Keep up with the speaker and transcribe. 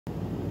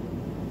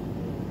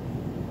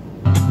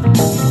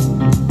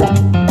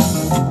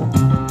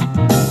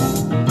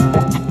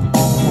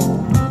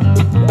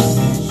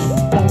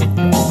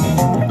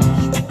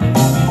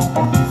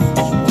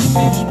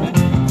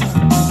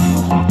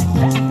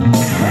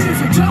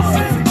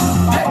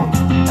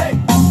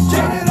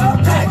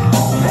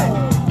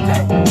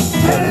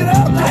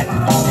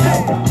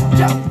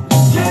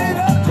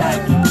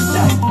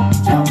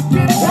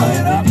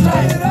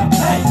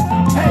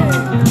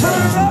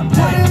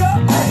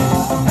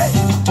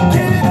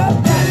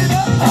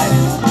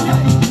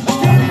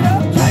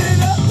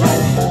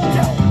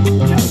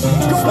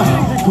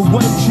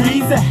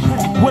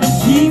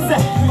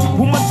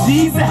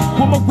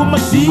where my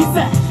G's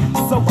at?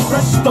 So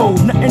fresh though,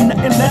 nothing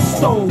less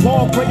though.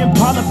 All gray and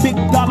Impala, big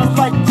dollars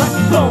like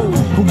presto.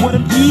 Where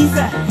them E's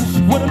at?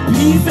 Where them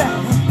P's at?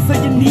 So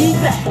you need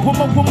that, where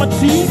my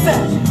cheese at?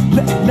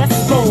 Let's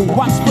go,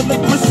 watch for the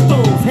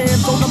crystals.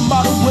 Hands on the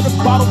model with a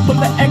bottle full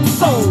of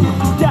XO.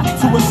 Got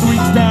 2 or 3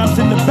 dimes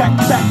in the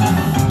backpack.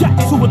 Got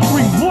 2 or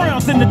 3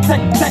 rounds in the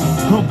tech.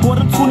 Bought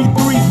them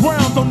 23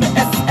 rounds on the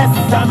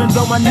SS. Diamonds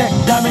on my neck,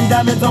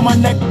 diamonds on my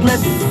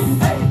necklace.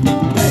 Hey,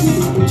 hey,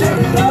 turn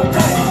it up,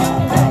 hey,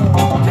 hey,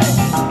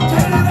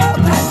 turn it up,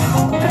 hey,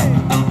 hey,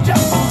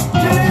 jump,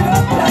 turn it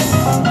up, hey,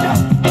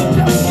 jump,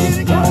 get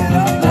it, turn it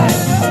up, hey,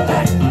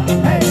 hey,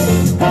 hey,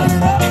 turn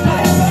it up,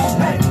 hey,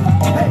 hey,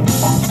 hey,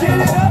 get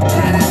it up,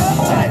 turn it up,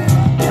 hey,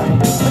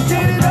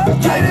 get it up,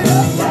 turn it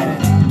up, hey,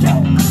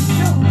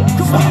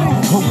 come on.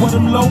 Where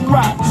them low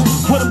rocks,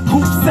 where them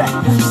coops at,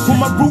 where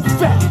my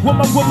roof at, where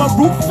my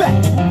roof at.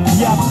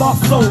 Yeah, I thought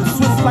so,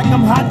 switch like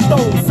I'm hot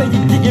though. Say you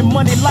getting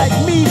money like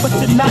me, but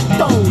you're not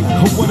though.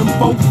 Where them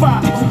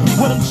 4-5,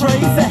 where them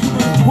trays at,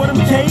 where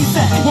them K's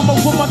at, where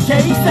my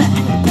K's at.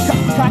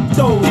 Cock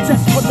though,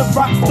 just for the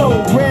rocks though.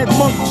 Red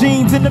monk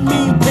jeans and the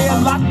mean pair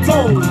of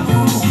lotto.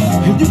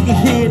 And you can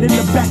hear it in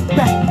the back.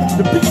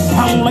 The beat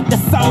pound like the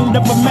sound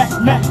of a Mac.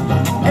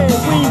 Hey,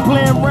 we ain't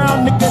playing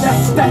around, nigga,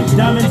 that's that.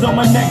 Diamonds on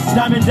my neck,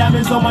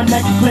 diamonds on my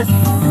necklace.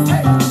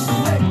 Hey,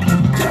 hey,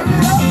 turn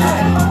it up,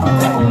 hey,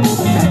 hey,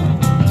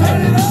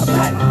 turn it up,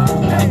 hey,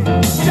 hey,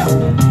 jump,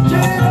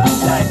 get it up,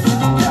 hey,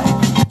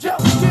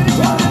 jump, get it,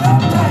 turn it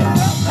up, hey,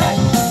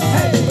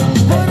 hey,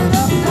 turn it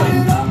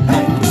up,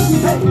 hey,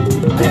 hey,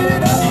 get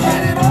it up,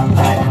 turn it up,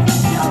 hey,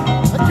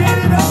 get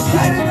it up,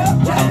 turn it up,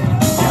 hey,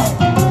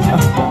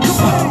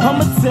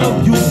 I'ma tell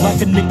you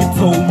like a nigga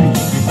told me.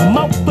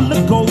 Mouth full of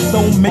gold,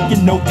 don't make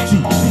it no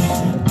cheap.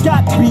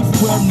 Got beef,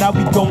 well now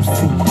we gon'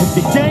 see. If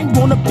the gang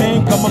wanna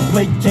bang, I'ma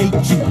play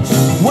KG.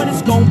 What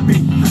it's gon' be?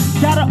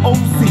 Got an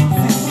OC.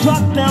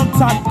 Drop down,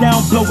 top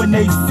down, blowing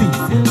AC.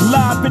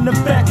 Live in the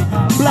back,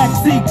 black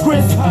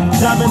secrets.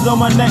 Diamonds on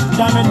my neck,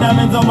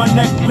 diamonds on my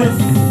necklace.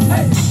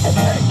 Hey,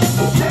 hey,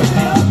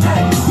 hey,